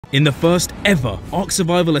In the first ever Ark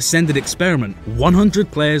Survival Ascended experiment,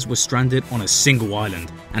 100 players were stranded on a single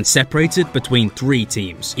island and separated between 3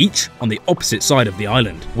 teams, each on the opposite side of the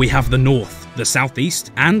island. We have the north, the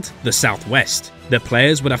southeast, and the southwest. The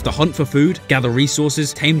players would have to hunt for food, gather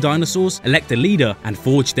resources, tame dinosaurs, elect a leader, and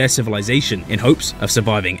forge their civilization in hopes of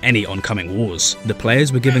surviving any oncoming wars. The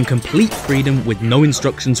players were given complete freedom with no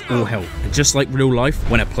instructions or help, and just like real life,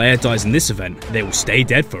 when a player dies in this event, they will stay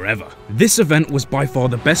dead forever. This event was by far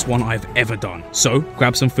the best one I've ever done, so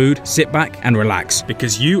grab some food, sit back, and relax,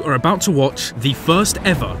 because you are about to watch the first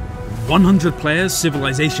ever 100 players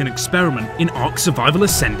civilization experiment in Ark Survival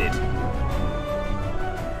Ascended.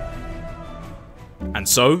 And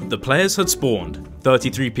so, the players had spawned,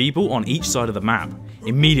 33 people on each side of the map.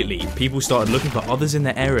 Immediately, people started looking for others in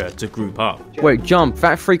their area to group up. Wait, jump!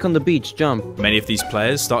 Fat freak on the beach, jump! Many of these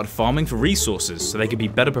players started farming for resources so they could be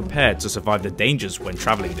better prepared to survive the dangers when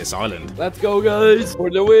travelling this island. Let's go, guys! For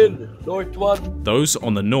the win! North one! Those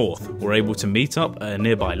on the north were able to meet up at a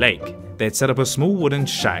nearby lake. They had set up a small wooden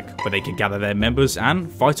shack where they could gather their members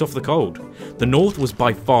and fight off the cold. The north was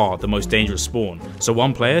by far the most dangerous spawn, so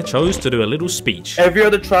one player chose to do a little speech. Every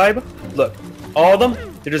other tribe, look, all of them,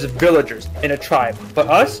 they're just villagers in a tribe. But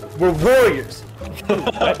us, we're warriors.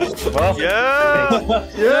 Well, yeah!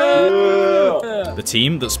 The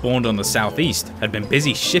team that spawned on the southeast had been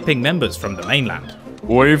busy shipping members from the mainland.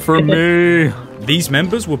 Wait for me! These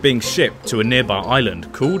members were being shipped to a nearby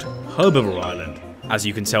island called Herbivore Island. As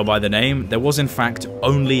you can tell by the name, there was in fact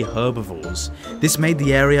only herbivores. This made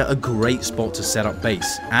the area a great spot to set up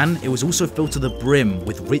base, and it was also filled to the brim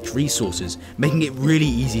with rich resources, making it really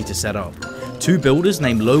easy to set up. 2 builders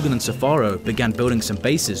named Logan and Safaro began building some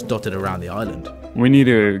bases dotted around the island. We need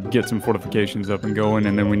to get some fortifications up and going,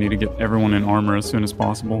 and then we need to get everyone in armor as soon as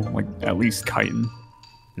possible, like at least chitin.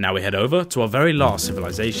 Now we head over to our very last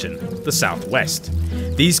civilization, the Southwest.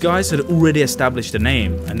 These guys had already established a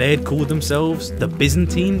name, and they had called themselves the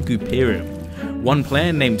Byzantine Gupirium. One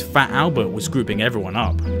player named Fat Albert was grouping everyone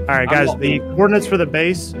up. Alright guys, the coordinates for the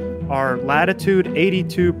base are latitude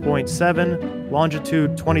 82.7,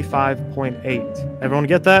 longitude 25.8. Everyone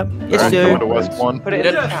get that? Yes, sir. Put it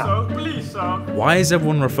in the cap. please, sir. Why is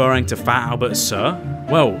everyone referring to Fat Albert as Sir?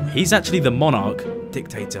 Well, he's actually the monarch,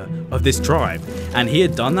 dictator, of this tribe, and he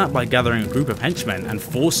had done that by gathering a group of henchmen and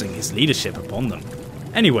forcing his leadership upon them.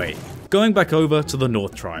 Anyway, going back over to the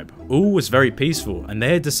North tribe, all was very peaceful, and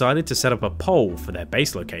they had decided to set up a poll for their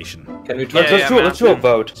base location. Can we Let's do a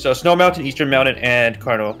vote. So Snow Mountain, Eastern Mountain, and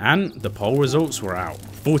Carnival. And the poll results were out.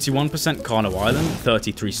 41% Carno Island,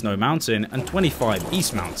 33 Snow Mountain, and 25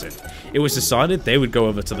 East Mountain. It was decided they would go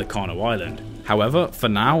over to the Carno Island. However, for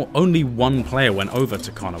now, only one player went over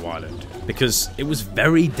to Carno Island, because it was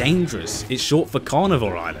very dangerous. It's short for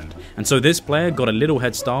Carnivore Island, and so this player got a little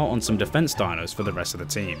head start on some defense dinos for the rest of the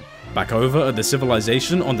team. Back over at the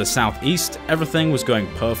civilization on the southeast, everything was going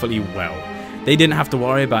perfectly well. They didn't have to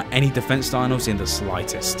worry about any defense dinos in the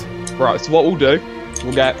slightest. Right, so what we'll do,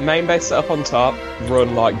 we'll get main base set up on top,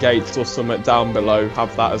 run like gates or something down below,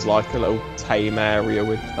 have that as like a little tame area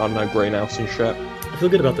with, I don't know, greenhouse and shit. I feel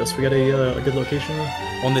good about this. We got a good location.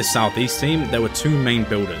 On this southeast team, there were 2 main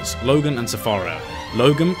builders, Logan and Safario.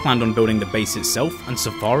 Logan planned on building the base itself, and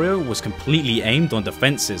Safario was completely aimed on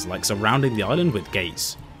defenses like surrounding the island with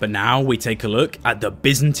gates. But now we take a look at the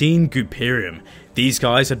Byzantine Gupirium. These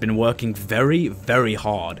guys had been working very, very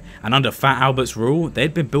hard, and under Fat Albert's rule,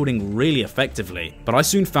 they'd been building really effectively. But I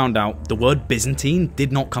soon found out the word Byzantine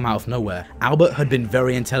did not come out of nowhere. Albert had been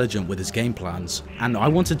very intelligent with his game plans, and I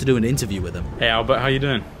wanted to do an interview with him. Hey Albert, how you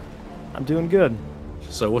doing? I'm doing good.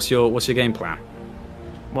 So what's your game plan?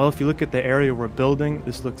 Well, if you look at the area we're building,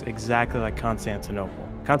 this looks exactly like Constantinople.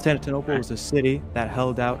 Constantinople was a city that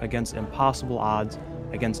held out against impossible odds,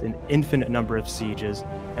 against an infinite number of sieges,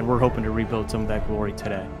 and we're hoping to rebuild some of that glory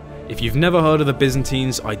today. If you've never heard of the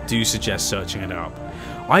Byzantines, I do suggest searching it up.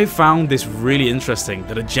 I found this really interesting,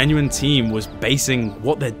 that a genuine team was basing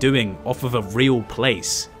what they're doing off of a real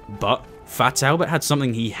place. But Fat Albert had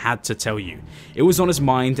something he had to tell you. It was on his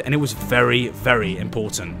mind, and it was very, very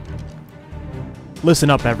important. Listen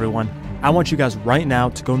up, everyone. I want you guys right now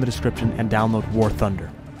to go in the description and download War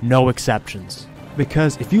Thunder. No exceptions.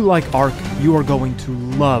 Because if you like Ark, you are going to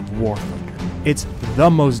love War Thunder. It's the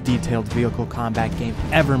most detailed vehicle combat game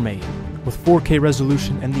ever made, with 4K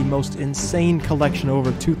resolution and the most insane collection of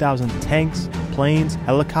over 2,000 tanks, planes,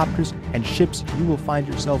 helicopters, and ships. You will find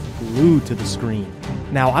yourself glued to the screen.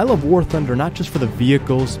 Now, I love War Thunder not just for the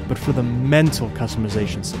vehicles, but for the mental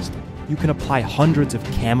customization system. You can apply hundreds of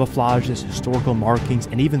camouflages, historical markings,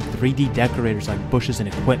 and even 3D decorators like bushes and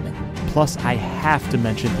equipment. Plus, I have to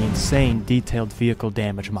mention the insane detailed vehicle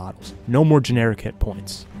damage models. No more generic hit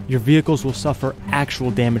points. Your vehicles will suffer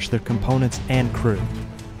actual damage to their components and crew.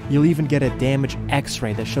 You'll even get a damage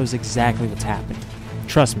x-ray that shows exactly what's happening.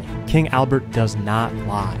 Trust me, King Albert does not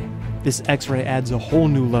lie. This x-ray adds a whole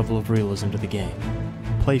new level of realism to the game.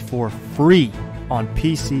 Play for free on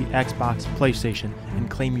PC, Xbox, PlayStation, and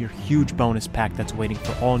claim your huge bonus pack that's waiting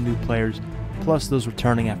for all new players, plus those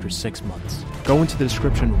returning after 6 months. Go into the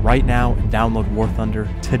description right now and download War Thunder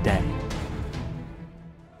today.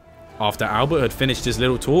 After Albert had finished his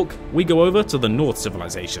little talk, we go over to the North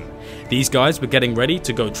Civilization. These guys were getting ready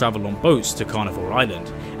to go travel on boats to Carnivore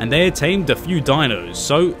Island, and they had tamed a few dinos,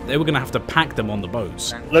 so they were going to have to pack them on the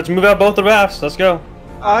boats. Let's move out both the rafts. Let's go.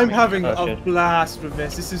 I'm having Oh, a shit. blast with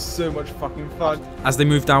this. This is so much fucking fun. As they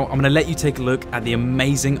moved out, I'm going to let you take a look at the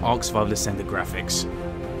amazing Ark Survival Ascended graphics.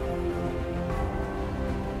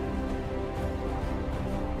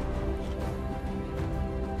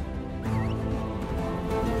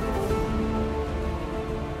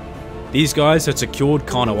 These guys had secured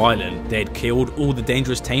Carno Island, they had killed all the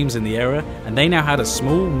dangerous tames in the area, and they now had a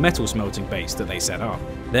small metal smelting base that they set up.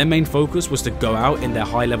 Their main focus was to go out in their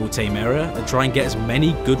high level tame area and try and get as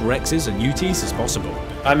many good Rexes and UTs as possible.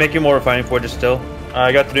 I'm making more refining forges still.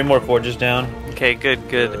 I got 3 more forges down. Okay,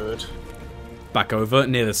 good. Back over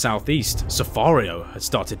near the southeast, Safario had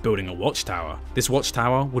started building a watchtower. This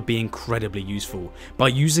watchtower would be incredibly useful. By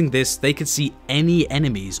using this, they could see any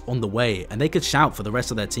enemies on the way and they could shout for the rest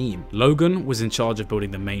of their team. Logan was in charge of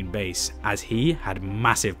building the main base, as he had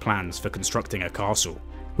massive plans for constructing a castle.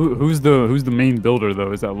 Who's the main builder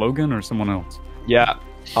though? Is that Logan or someone else? Yeah,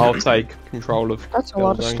 I'll take control of. That's a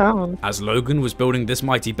lot of stone. As Logan was building this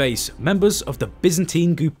mighty base, members of the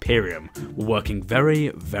Byzantine Guperium were working very,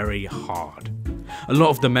 very hard. A lot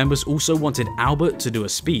of the members also wanted Albert to do a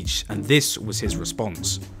speech, and this was his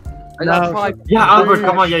response. Yeah, Albert,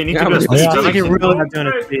 come on, yeah, you need to do a speech. I think you're really not doing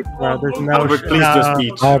a speech, bro. There's no Albert, please do a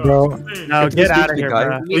speech. Oh, bro. No, get out of here, guy.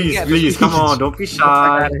 bro. Please, come on, don't be Get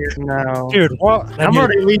shy. out of here. No. Dude, what? I'm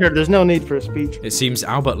already a leader. There's no need for a speech. It seems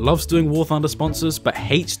Albert loves doing War Thunder sponsors, but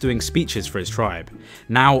hates doing speeches for his tribe.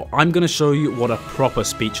 Now, I'm going to show you what a proper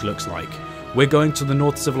speech looks like. We're going to the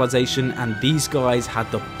North Civilization, and these guys had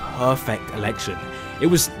the perfect election. It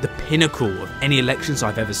was the pinnacle of any elections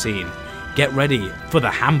I've ever seen. Get ready for the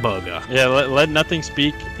hamburger. Yeah, let nothing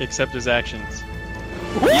speak except his actions.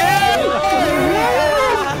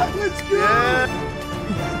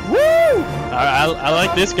 I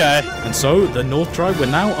like this guy. And so, the North Tribe were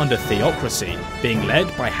now under theocracy. Being led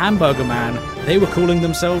by Hamburger Man, they were calling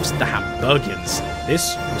themselves the Hamburgians.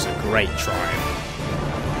 This was a great tribe.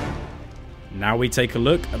 Now we take a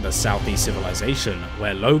look at the Southeast Civilization,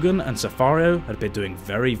 where Logan and Safario had been doing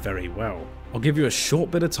very, very well. I'll give you a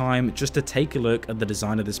short bit of time just to take a look at the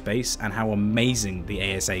design of this base and how amazing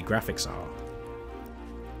the ASA graphics are.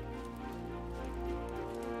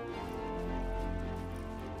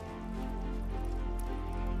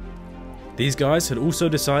 These guys had also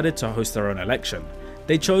decided to host their own election.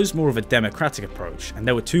 They chose more of a democratic approach, and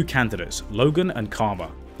there were 2 candidates, Logan and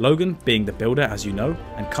Karma. Logan being the builder, as you know,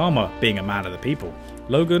 and Karma being a man of the people.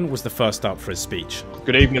 Logan was the first up for his speech.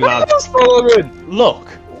 Good evening, lads.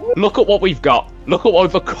 Look at what we've got. Look at what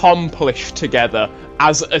we've accomplished together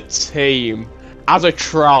as a team, as a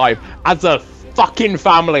tribe, as a fucking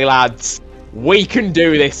family, lads. We can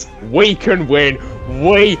do this. We can win.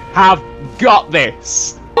 We have got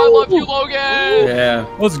this. I love you, Logan! Yeah.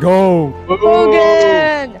 Let's go.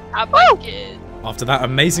 Logan! After that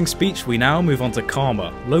amazing speech, we now move on to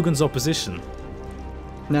Karma, Logan's opposition.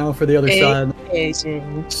 Now for the other side.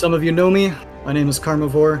 Some of you know me. My name is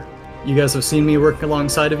Carnivore. You guys have seen me work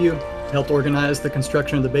alongside of you. Helped organize the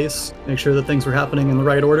construction of the base, make sure that things were happening in the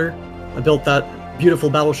right order. I built that beautiful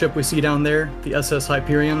battleship we see down there, the SS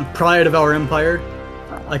Hyperion, pride of our empire.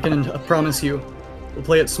 I can promise you, we'll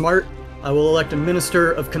play it smart. I will elect a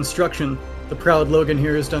Minister of Construction. The proud Logan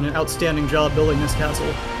here has done an outstanding job building this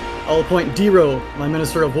castle. I'll appoint Dero, my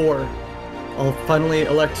Minister of War. I'll finally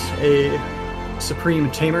elect a Supreme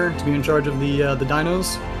Tamer to be in charge of the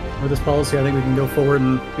dinos. With this policy, I think we can go forward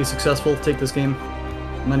and be successful, take this game.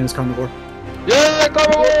 My name is Carnivore. Yeah,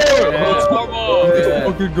 Let's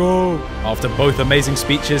fucking go. After both amazing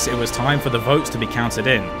speeches, it was time for the votes to be counted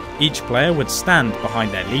in. Each player would stand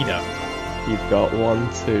behind their leader. You've got 1,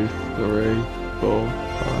 2, 3, 4,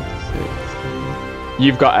 5, 6, 7.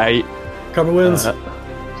 You've got 8. Karma wins.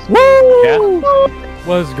 Woo! Yeah.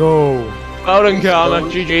 Let's go. Well done, Karma.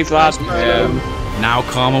 GG's, lads. Now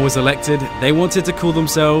Karma was elected, they wanted to call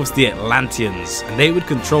themselves the Atlanteans, and they would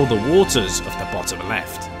control the waters of the bottom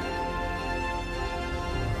left.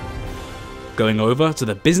 going over to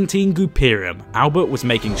the Byzantine Gupirium. Albert was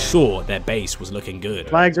making sure their base was looking good.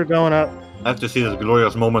 Flags are going up. I have to see this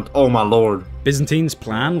glorious moment. Oh my lord. Byzantine's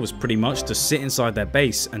plan was pretty much to sit inside their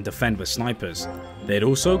base and defend with snipers. They had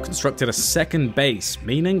also constructed a second base,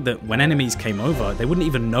 meaning that when enemies came over, they wouldn't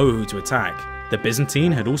even know who to attack. The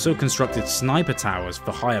Byzantine had also constructed sniper towers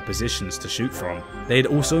for higher positions to shoot from. They had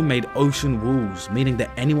also made ocean walls, meaning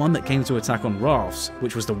that anyone that came to attack on rafts,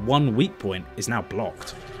 which was the one weak point, is now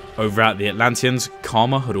blocked. Over at the Atlanteans,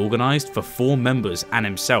 Karma had organised for 4 members and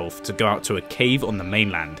himself to go out to a cave on the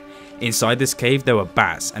mainland. Inside this cave there were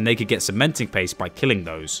bats, and they could get cementing paste by killing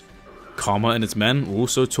those. Karma and his men were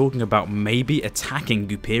also talking about maybe attacking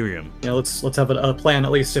Gupirium. Yeah, let's have a plan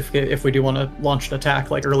at least if we do want to launch an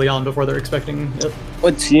attack like early on before they're expecting it.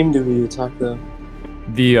 What team do we attack though?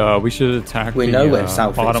 We should attack we the know where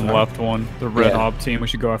South bottom is, left one, the red hop team. We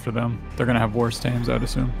should go after them. They're gonna have worse teams, I'd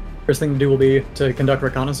assume. First thing to do will be to conduct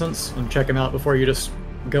reconnaissance and check them out before you just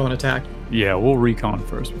go and attack. Yeah, we'll recon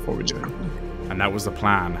first before we do anything. And that was the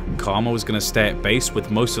plan. Karma was going to stay at base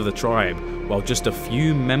with most of the tribe, while just a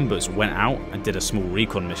few members went out and did a small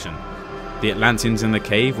recon mission. The Atlanteans in the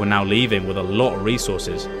cave were now leaving with a lot of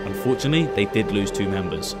resources. Unfortunately, they did lose 2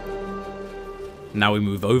 members. Now we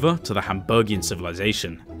move over to the Hamburgian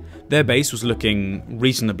civilization. Their base was looking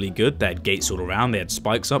reasonably good. They had gates all around, they had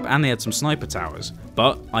spikes up, and they had some sniper towers.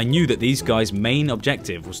 But I knew that these guys' main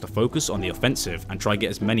objective was to focus on the offensive and try to get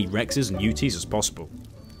as many Rexes and UTs as possible.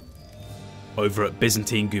 Over at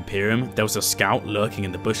Byzantine Gupirium, there was a scout lurking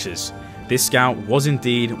in the bushes. This scout was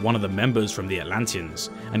indeed one of the members from the Atlanteans,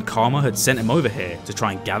 and Karma had sent him over here to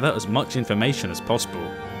try and gather as much information as possible.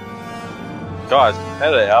 Guys,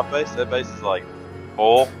 compared to our base, their base is like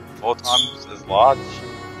four times as large.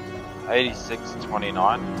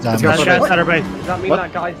 86-29. Does that mean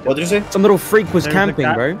that guy's... What did you say? Some little freak was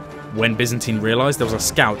camping, bro. When Byzantine realised there was a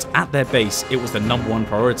scout at their base, it was the #1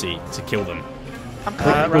 priority to kill them.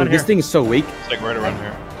 Bro, this thing is so weak. It's like right around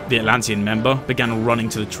here. The Atlantean member began running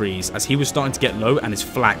to the trees as he was starting to get low and his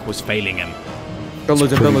flak was failing him. Don't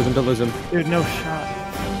lose him. Dude, no shot.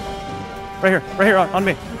 Right here, on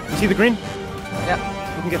me. You see the green?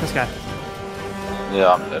 Yeah. We can get this guy.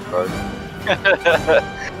 Yeah, I'm dead, bro.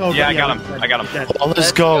 Yeah, I got him. Oh,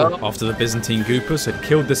 let's go. After the Byzantine Goopers had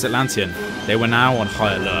killed this Atlantean, they were now on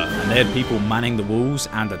high alert and they had people manning the walls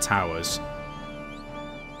and the towers.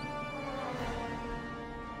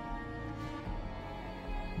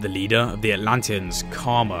 The leader of the Atlanteans,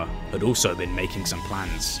 Karma, had also been making some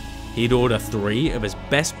plans. He'd order 3 of his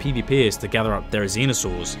best PvPers to gather up their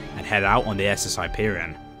Xenosaurs and head out on the SS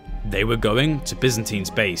Hyperion. They were going to Byzantine's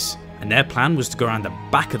base, and their plan was to go around the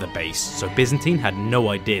back of the base, so Byzantine had no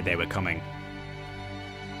idea they were coming.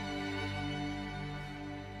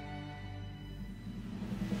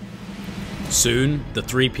 Soon, the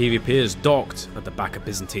 3 PvPers docked at the back of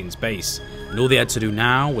Byzantine's base, and all they had to do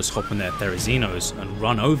now was hop on their Therizzinos and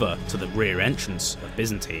run over to the rear entrance of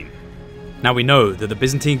Byzantine. Now we know that the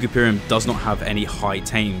Byzantine Gupirium does not have any high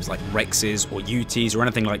tames like Rexes or UTs or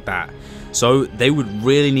anything like that, so they would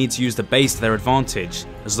really need to use the base to their advantage.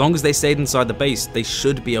 As long as they stayed inside the base, they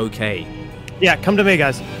should be okay. Yeah, come to me,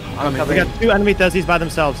 guys. We got 2 enemy Thezzies by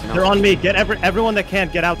themselves. They're on me. Get everyone that can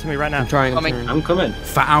get out to me right now. I'm coming.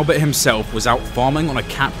 Fat Albert himself was out farming on a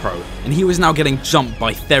Cat Pro, and he was now getting jumped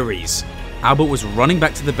by Theres. Albert was running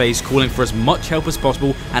back to the base, calling for as much help as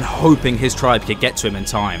possible and hoping his tribe could get to him in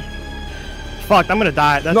time. Fuck, I'm gonna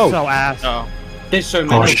die. That's so ass. Oh. There's so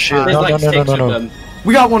many. Oh shit. There's like 6 of them.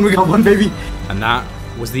 We got one, baby. And that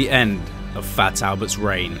was the end of Fat Albert's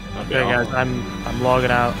reign. Okay, guys, I'm logging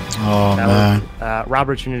out. Oh man.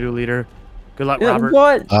 Robert's your new leader. Good luck, Yeah, Robert.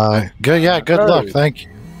 what? Good. Yeah. Good luck. Thank you.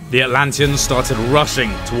 The Atlanteans started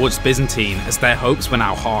rushing towards Byzantine as their hopes were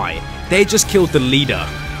now high. They had just killed the leader.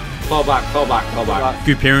 Fall back.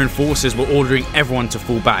 Gupirian forces were ordering everyone to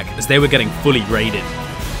fall back as they were getting fully raided.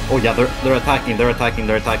 Oh yeah, they're attacking.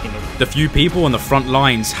 The few people on the front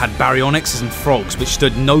lines had baryonyxes and frogs, which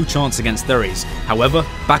stood no chance against Theres. However,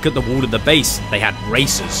 back at the wall of the base, they had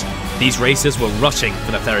racers. These racers were rushing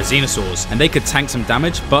for the Therizinosaurs, and they could tank some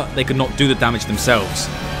damage, but they could not do the damage themselves.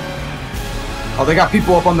 Oh, they got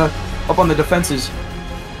people up on the defenses.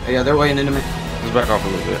 Yeah, they're weighing into me. Let's back off a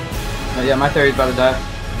little bit. Yeah, my theory's about to die.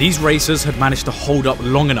 These racers had managed to hold up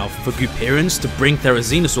long enough for Gupirians to bring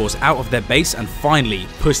Therizinosaurs out of their base and finally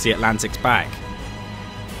push the Atlantics back.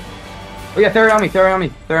 Oh yeah, they're on me.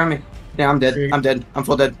 Yeah, I'm dead. I'm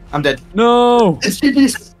full dead. I'm dead. No! It's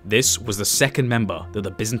GG's. This was the second member that the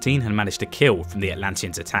Byzantine had managed to kill from the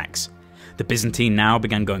Atlanteans' attacks. The Byzantine now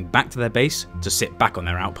began going back to their base to sit back on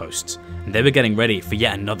their outposts, and they were getting ready for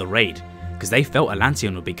yet another raid. because they felt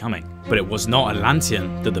Atlantean would be coming. But it was not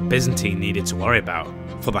Atlantean that the Byzantine needed to worry about,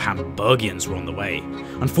 for the Hamburgians were on the way.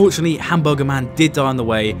 Unfortunately, Hamburger Man did die on the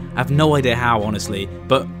way. I have no idea how, honestly,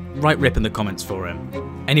 but write rip in the comments for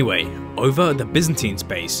him. Anyway, over at the Byzantine's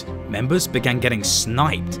base, members began getting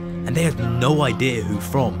sniped, and they had no idea who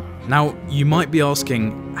from. Now, you might be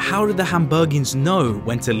asking, how did the Hamburgians know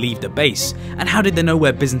when to leave the base, and how did they know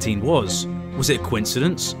where Byzantine was? Was it a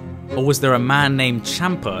coincidence? Or was there a man named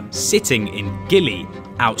Champa sitting in Gilly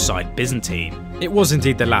outside Byzantine? It was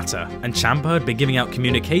indeed the latter, and Champa had been giving out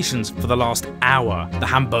communications for the last hour. The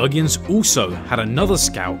Hamburgians also had another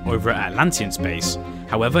scout over at Atlantean's base.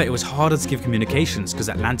 However, it was harder to give communications because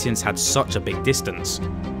Atlanteans had such a big distance.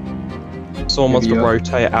 Someone wants to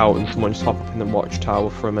rotate out and someone just hop up in the watchtower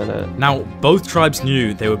for a minute. Now, both tribes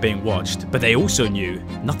knew they were being watched, but they also knew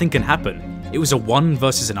nothing can happen. It was a one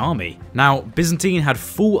versus an army. Now, Byzantine had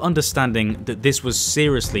full understanding that this was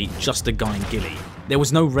seriously just a guy in Gilly. There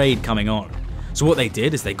was no raid coming on. So what they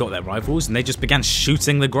did is they got their rifles and they just began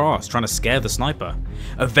shooting the grass, trying to scare the sniper.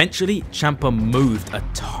 Eventually, Champa moved a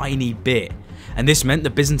tiny bit, and this meant the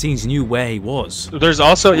Byzantines knew where he was. There's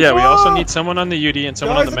also, we also need someone on the UD and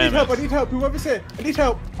someone on the Mammoth. I need help, whoever's here. I need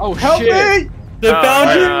help. Oh, help shit. me! They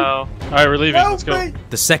found you! Alright, we're leaving, let's go.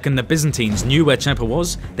 The second the Byzantines knew where Champa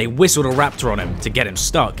was, they whistled a raptor on him to get him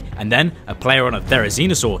stuck, and then a player on a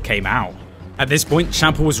Therizinosaur came out. At this point,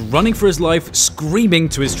 Champa was running for his life, screaming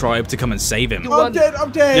to his tribe to come and save him. I'm dead,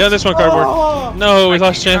 I'm dead! Yeah, this one, Cardboard. No, we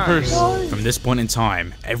lost Champers. From this point in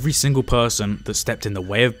time, every single person that stepped in the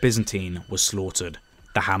way of Byzantine was slaughtered.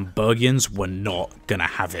 The Hamburgians were not gonna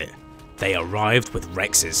have it. They arrived with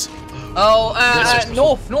Rexes. Oh,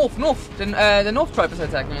 north. The north tribe is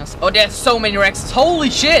attacking us. Oh, there's so many Rexes.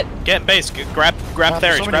 Holy shit! Get in base. Grab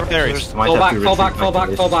Theris. Grab Theris.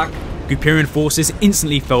 Fall back. Gupirian forces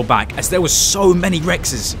instantly fell back as there were so many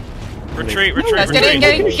Rexes. Retreat. Get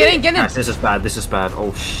in. This is bad.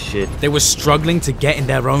 Oh shit. They were struggling to get in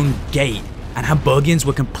their own gate, and Hamburgians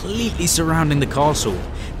were completely surrounding the castle.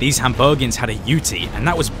 These Hamburgians had a UT, and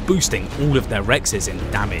that was boosting all of their Rexes in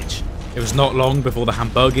damage. It was not long before the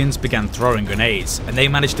Hamburgians began throwing grenades, and they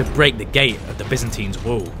managed to break the gate of the Byzantine's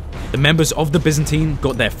wall. The members of the Byzantine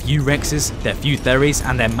got their few Rexes, their few Theris,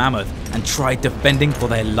 and their Mammoth, and tried defending for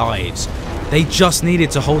their lives. They just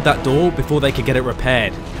needed to hold that door before they could get it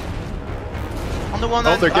repaired.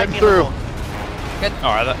 They're getting through.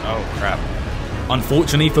 Oh, crap.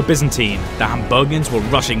 Unfortunately for Byzantine, the Hamburgians were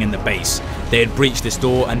rushing in the base. They had breached this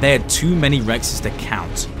door and they had too many Rexes to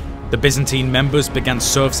count. The Byzantine members began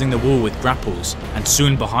surfacing the wall with grapples, and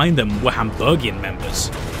soon behind them were Hamburgian members.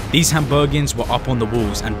 These Hamburgians were up on the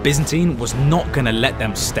walls, and Byzantine was not going to let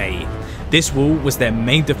them stay. This wall was their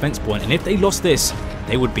main defense point, and if they lost this,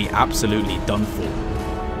 they would be absolutely done for.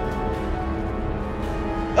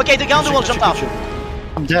 Okay, the guy on the wall jumped out.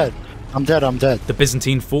 I'm dead. The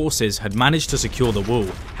Byzantine forces had managed to secure the wall.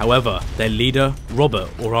 However, their leader, Robert,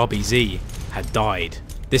 or RBZ, had died.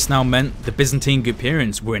 This now meant the Byzantine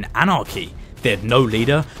Gupirians were in anarchy. They had no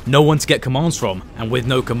leader, no one to get commands from, and with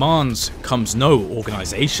no commands comes no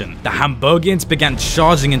organization. The Hamburgians began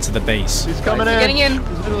charging into the base. He's coming in. Getting in.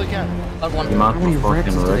 He's literally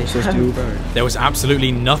There was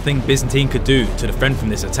absolutely nothing Byzantine could do to defend from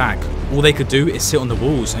this attack. All they could do is sit on the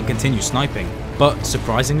walls and continue sniping. But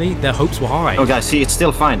surprisingly, their hopes were high. Oh guys, see, it's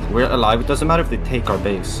still fine. We're alive. It doesn't matter if they take our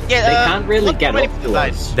base. Yeah, they can't really get up to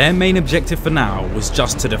us. Their main objective for now was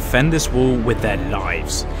just to defend this wall with their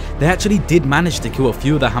lives. They actually did manage to kill a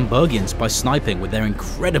few of the Hamburgians by sniping with their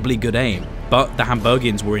incredibly good aim. But the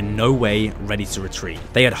Hamburgians were in no way ready to retreat.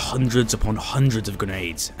 They had hundreds upon hundreds of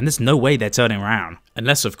grenades, and there's no way they're turning around.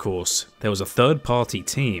 Unless, of course, there was a third-party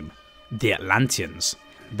team, the Atlanteans.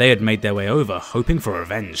 They had made their way over, hoping for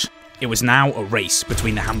revenge. It was now a race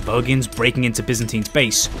between the Hamburgians breaking into Byzantine's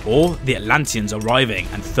base, or the Atlanteans arriving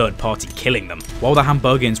and third-party killing them. While the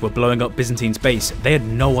Hamburgians were blowing up Byzantine's base, they had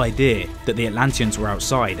no idea that the Atlanteans were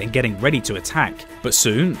outside and getting ready to attack. But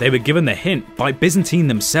soon, they were given the hint by Byzantine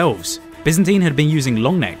themselves. Byzantine had been using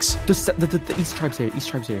long necks. The East tribe's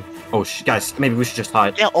here. Oh, guys, maybe we should just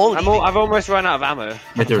hide. They're all leaving. I've almost run out of ammo.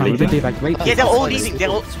 But they're leaving. Yeah, they're all leaving. They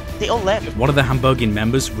all left. One of the Hamburgian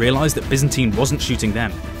members realized that Byzantine wasn't shooting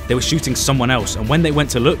them. They were shooting someone else, and when they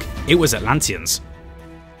went to look, it was Atlanteans.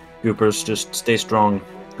 Goopers, just stay strong.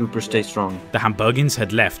 Goopers, stay strong. The Hamburgians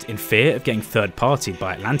had left in fear of getting third-partied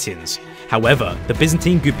by Atlanteans. However, the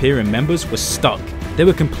Byzantine Gupirian members were stuck. They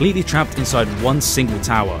were completely trapped inside one single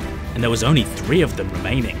tower, and there was only 3 of them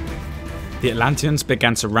remaining. The Atlanteans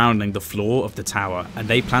began surrounding the floor of the tower, and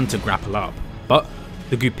they planned to grapple up. But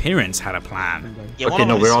the Gupirians had a plan. Yeah, okay,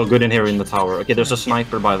 no, we're all good in here in the tower. Okay, there's a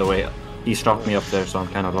sniper, by the way. He shot me up there, so I'm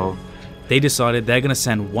kind of low. they decided they're going to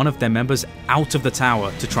send one of their members out of the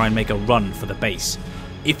tower to try and make a run for the base.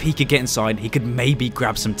 If he could get inside, he could maybe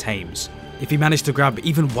grab some tames. If he managed to grab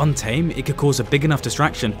even one tame, it could cause a big enough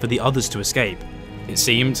distraction for the others to escape. It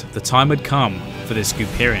seemed the time had come for this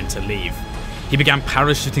Gooperian to leave. He began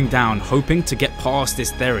parachuting down, hoping to get past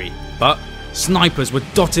this Theri, but snipers were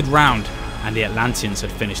dotted round and the Atlanteans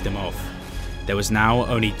had finished him off. There was now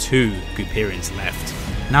only 2 Gooperians left.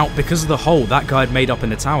 Now, because of the hole that guy had made up in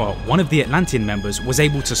the tower, one of the Atlantean members was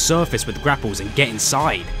able to surface with grapples and get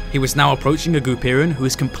inside. He was now approaching a Gooperian who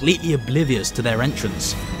is completely oblivious to their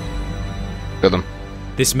entrance. Got them.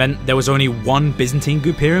 This meant there was only one Byzantine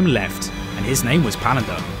Gooperian left, and his name was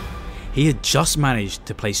Palander. He had just managed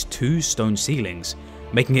to place 2 stone ceilings,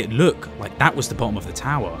 making it look like that was the bottom of the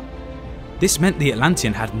tower. This meant the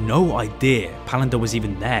Atlantean had no idea Palander was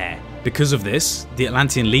even there. Because of this, the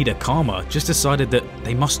Atlantean leader Karma just decided that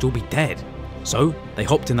they must all be dead. So they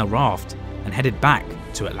hopped in a raft and headed back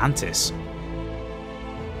to Atlantis.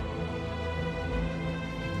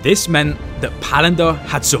 This meant that Palander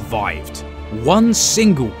had survived. One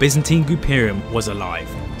single Byzantine Gooperian was alive.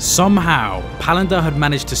 Somehow, Palander had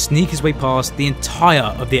managed to sneak his way past the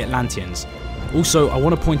entire of the Atlanteans. Also, I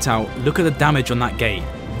want to point out, look at the damage on that gate.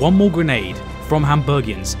 One more grenade from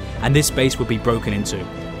Hamburgians and this base would be broken into.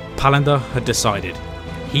 Palander had decided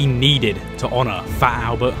he needed to honour Fat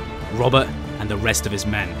Albert, Robert and the rest of his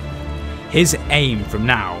men. His aim from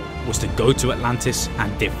now was to go to Atlantis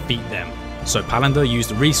and defeat them. So Palander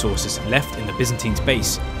used the resources left in the Byzantines'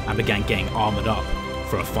 base and began getting armoured up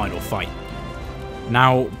for a final fight.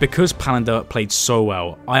 Now, because Palander played so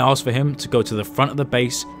well, I asked for him to go to the front of the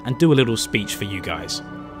base and do a little speech for you guys.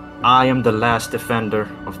 I am the last defender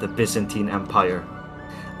of the Byzantine Empire.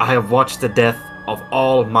 I have watched the death of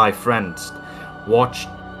all my friends, watched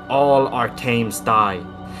all our tames die.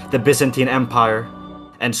 The Byzantine Empire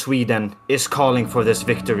and Sweden is calling for this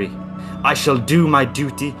victory. I shall do my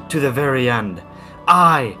duty to the very end.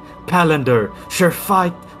 I, Palander, shall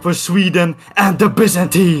fight for Sweden and the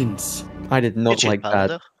Byzantines. I did not like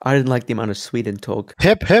that. I didn't like the amount of Sweden talk.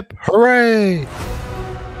 Hip hip hooray!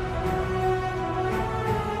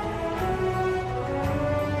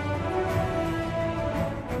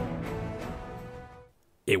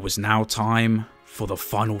 It was now time for the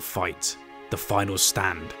final fight, the final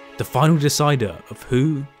stand, the final decider of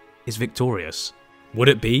who is victorious. Would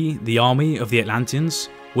it be the army of the Atlanteans?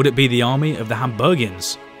 Would it be the army of the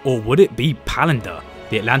Hamburgians? Or would it be Palander?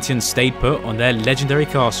 The Atlanteans stayed put on their legendary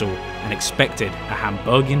castle and expected a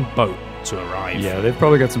Hamburgian boat to arrive. Yeah, they've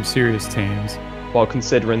probably got some serious tames. Well,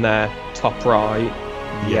 considering their top right,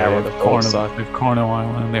 Yeah, I would have thought so. they have Carno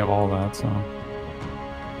Island, they have all that, so...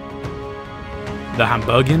 The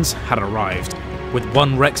Hamburgians had arrived. With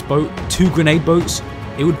 1 Rex boat, 2 grenade boats,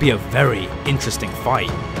 it would be a very interesting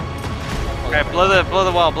fight. Okay, blow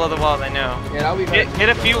the wall, I know. Yeah, Get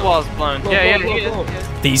a few walls blown. Yeah.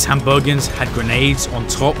 These Hamburgians had grenades on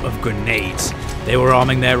top of grenades. They were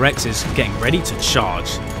arming their Rexes, getting ready to charge,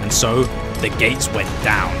 and so the gates went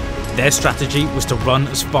down. Their strategy was to run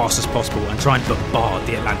as fast as possible and try and bombard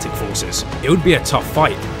the Atlantic forces. It would be a tough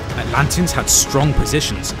fight. Atlanteans had strong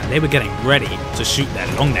positions and they were getting ready to shoot their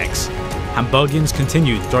long necks. Hamburgians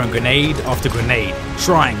continued throwing grenade after grenade,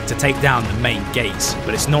 trying to take down the main gates,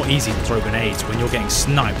 but it's not easy to throw grenades when you're getting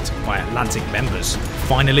sniped by Atlantic members.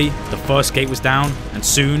 Finally, the first gate was down, and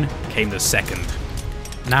soon came the second.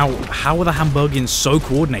 Now, how were the Hamburgians so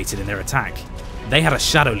coordinated in their attack? They had a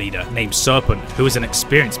shadow leader named Serpent, who was an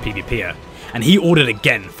experienced PvPer, and he ordered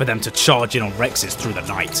again for them to charge in on Rexes through the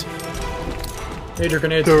night. Major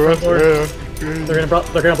grenades at the front door. They're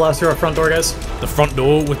gonna blast through our front door, guys. The front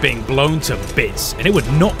door was being blown to bits, and it would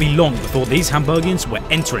not be long before these Hamburgians were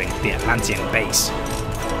entering the Atlantean base.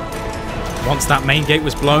 Once that main gate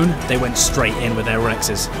was blown, they went straight in with their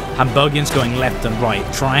Rexes. Hamburgians going left and right,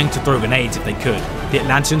 trying to throw grenades if they could. The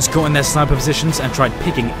Atlanteans got in their sniper positions and tried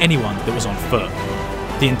picking anyone that was on foot.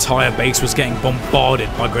 The entire base was getting bombarded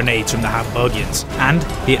by grenades from the Hamburgians, and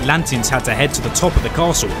the Atlanteans had to head to the top of the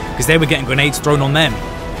castle because they were getting grenades thrown on them.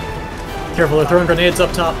 Careful, they're throwing grenades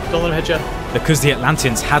up top. Don't let them hit you. Because the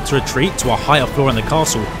Atlanteans had to retreat to a higher floor in the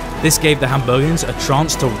castle, this gave the Hamburgians a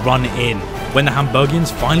chance to run in. When the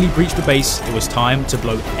Hamburgians finally breached the base, it was time to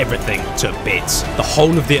blow everything to bits. The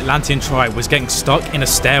whole of the Atlantean tribe was getting stuck in a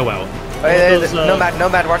stairwell.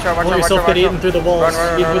 Nomad, watch out. Get eaten through the walls.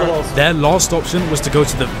 Run. Their last option was to go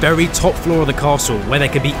to the very top floor of the castle, where they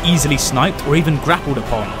could be easily sniped or even grappled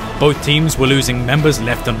upon. Both teams were losing members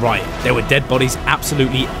left and right. There were dead bodies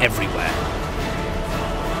absolutely everywhere.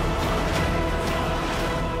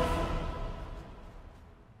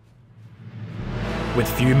 With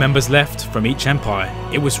few members left from each empire,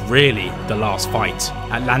 it was really the last fight.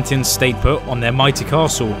 Atlanteans stayed put on their mighty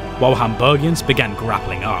castle, while Hamburgians began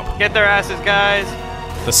grappling up. Get their asses, guys.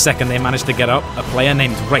 The second they managed to get up, a player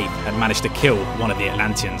named Wraith had managed to kill one of the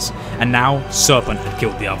Atlanteans, and now Serpent had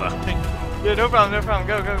killed the other. Yeah, no problem, no problem.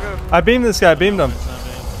 Go, go, go. I beamed this guy, beamed him.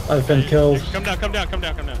 I've been killed. Come down, come down, come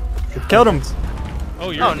down, come down. Killed him. Oh,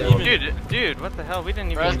 you're dude, what the hell? We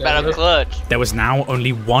didn't even. Battle clutch. There was now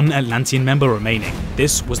only one Atlantean member remaining.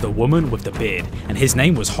 This was the woman with the beard, and his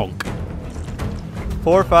name was Honk.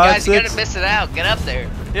 4, 5, Guys, 6. you gotta miss it out. Get up there.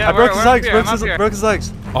 Yeah, I broke his legs. Broke his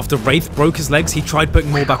legs. After Wraith broke his legs, he tried putting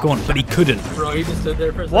more back on, but he couldn't. Bro, he just stood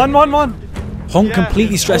there for a second. 1. Honk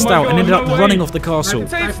completely stressed out and ended up running off the castle.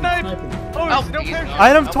 I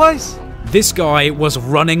hit him twice. This guy was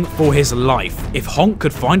running for his life. If Honk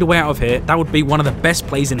could find a way out of here, that would be one of the best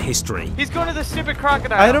plays in history. He's going to the stupid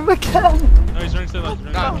crocodile. I hit him again. No, he's running to the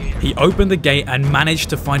left. He opened the gate and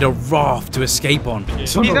managed to find a raft to escape on.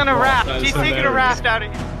 He's on a raft. He's taking a raft out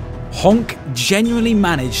of here. Honk genuinely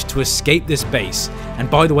managed to escape this base. And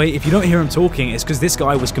by the way, if you don't hear him talking, it's because this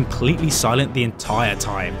guy was completely silent the entire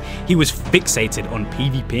time. He was fixated on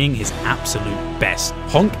PvPing his absolute best.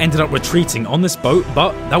 Honk ended up retreating on this boat,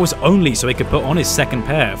 but that was only so he could put on his second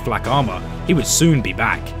pair of flak armor. He would soon be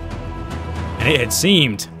back. And it had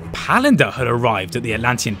seemed Palandar had arrived at the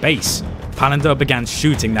Atlantean base. Palandar began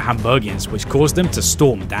shooting the Hamburgians, which caused them to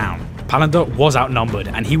storm down. Palandar was outnumbered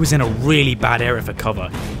and he was in a really bad area for cover.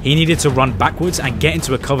 He needed to run backwards and get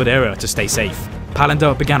into a covered area to stay safe.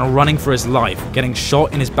 Palandar began running for his life, getting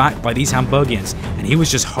shot in his back by these Hamburgians, and he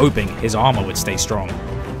was just hoping his armor would stay strong.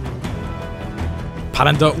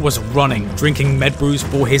 Palandar was running, drinking med brews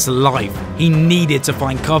for his life. He needed to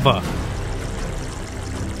find cover.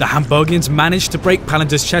 The Hamburgians managed to break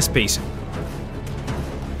Palandar's chest piece.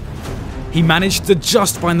 He managed to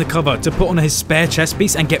just find the cover to put on his spare chest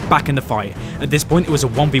piece and get back in the fight. At this point it was a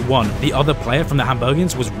 1v1. The other player from the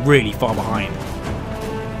Hamburgians was really far behind.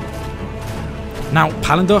 Now,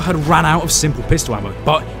 Palandar had ran out of simple pistol ammo,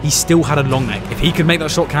 but he still had a long neck. If he could make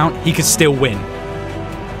that shot count, he could still win.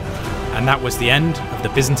 And that was the end of the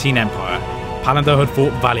Byzantine Empire. Palandar had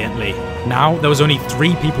fought valiantly. Now, there was only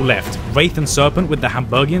 3 people left, Wraith and Serpent with the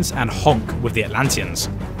Hamburgians and Honk with the Atlanteans.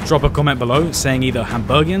 Drop a comment below saying either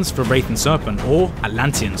Hamburgians for Wraith and Serpent or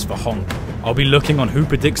Atlanteans for Honk. I'll be looking on who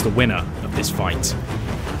predicts the winner of this fight.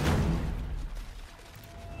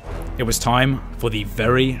 It was time for the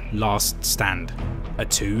very last stand, a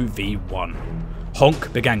 2v1.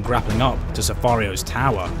 Honk began grappling up to Safario's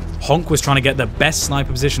tower. Honk was trying to get the best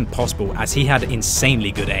sniper position possible as he had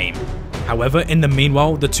insanely good aim. However, in the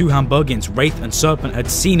meanwhile, the 2 Hamburgians, Wraith and Serpent, had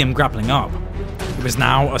seen him grappling up. It was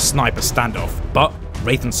now a sniper standoff, but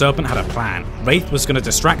Wraith and Serpent had a plan. Wraith was going to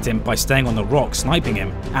distract him by staying on the rock sniping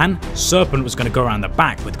him, and Serpent was going to go around the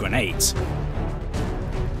back with grenades.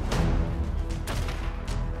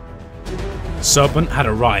 Serpent had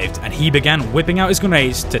arrived, and he began whipping out his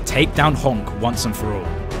grenades to take down Honk once and for all.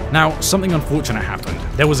 Now, something unfortunate happened.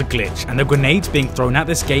 There was a glitch, and the grenades being thrown at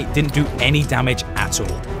this gate didn't do any damage at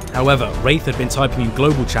all. However, Wraith had been typing in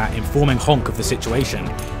global chat informing Honk of the situation,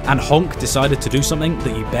 and Honk decided to do something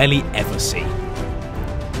that you barely ever see.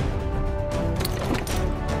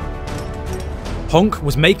 Honk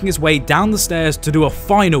was making his way down the stairs to do a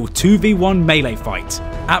final 2v1 melee fight.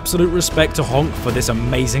 Absolute respect to Honk for this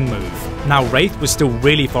amazing move. Now Wraith was still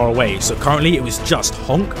really far away, so currently it was just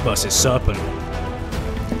Honk versus Serpent.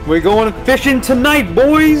 We're going fishing tonight,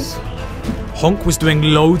 boys! Honk was doing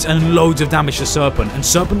loads and loads of damage to Serpent, and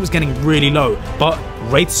Serpent was getting really low, but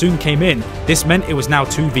Wraith soon came in. This meant it was now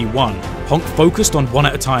 2v1. Honk focused on one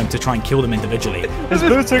at a time to try and kill them individually. His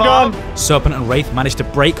boots are gone! Serpent and Wraith managed to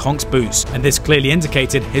break Honk's boots, and this clearly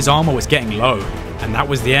indicated his armor was getting low. And that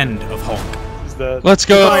was the end of Honk. Let's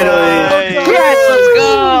go! Finally! Yes, let's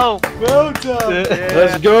go! Well done!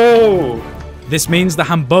 Let's go! This means the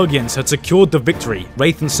Hamburgians had secured the victory.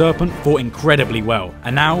 Wraith and Serpent fought incredibly well,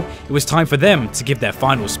 and now it was time for them to give their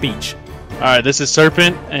final speech. Alright, this is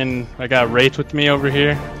Serpent, and I got Wraith with me over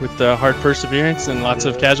here with the hard perseverance and lots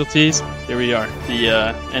of casualties. Here we are, the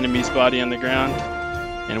enemy's body on the ground,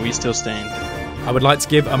 and we still stand. I would like to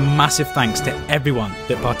give a massive thanks to everyone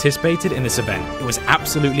that participated in this event. It was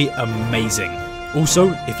absolutely amazing.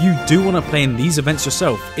 Also, if you do want to play in these events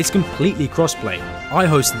yourself, it's completely crossplay. I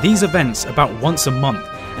host these events about once a month,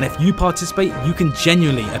 and if you participate, you can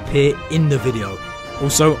genuinely appear in the video.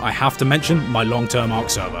 Also, I have to mention my long-term Ark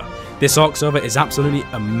server. This Ark server is absolutely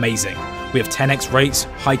amazing. We have 10x rates,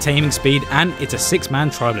 high taming speed, and it's a 6-man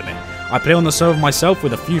tribe limit. I play on the server myself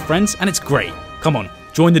with a few friends, and it's great. Come on,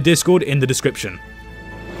 join the Discord in the description.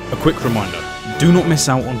 A quick reminder, do not miss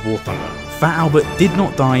out on War Thunder. Fat Albert did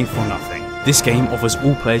not die for nothing. This game offers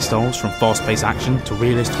all playstyles from fast-paced action to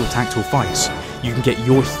realist to tactical fights. You can get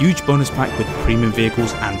your huge bonus pack with premium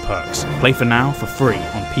vehicles and perks. Play for now for free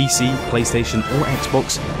on PC, PlayStation or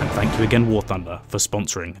Xbox, and thank you again War Thunder for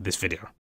sponsoring this video.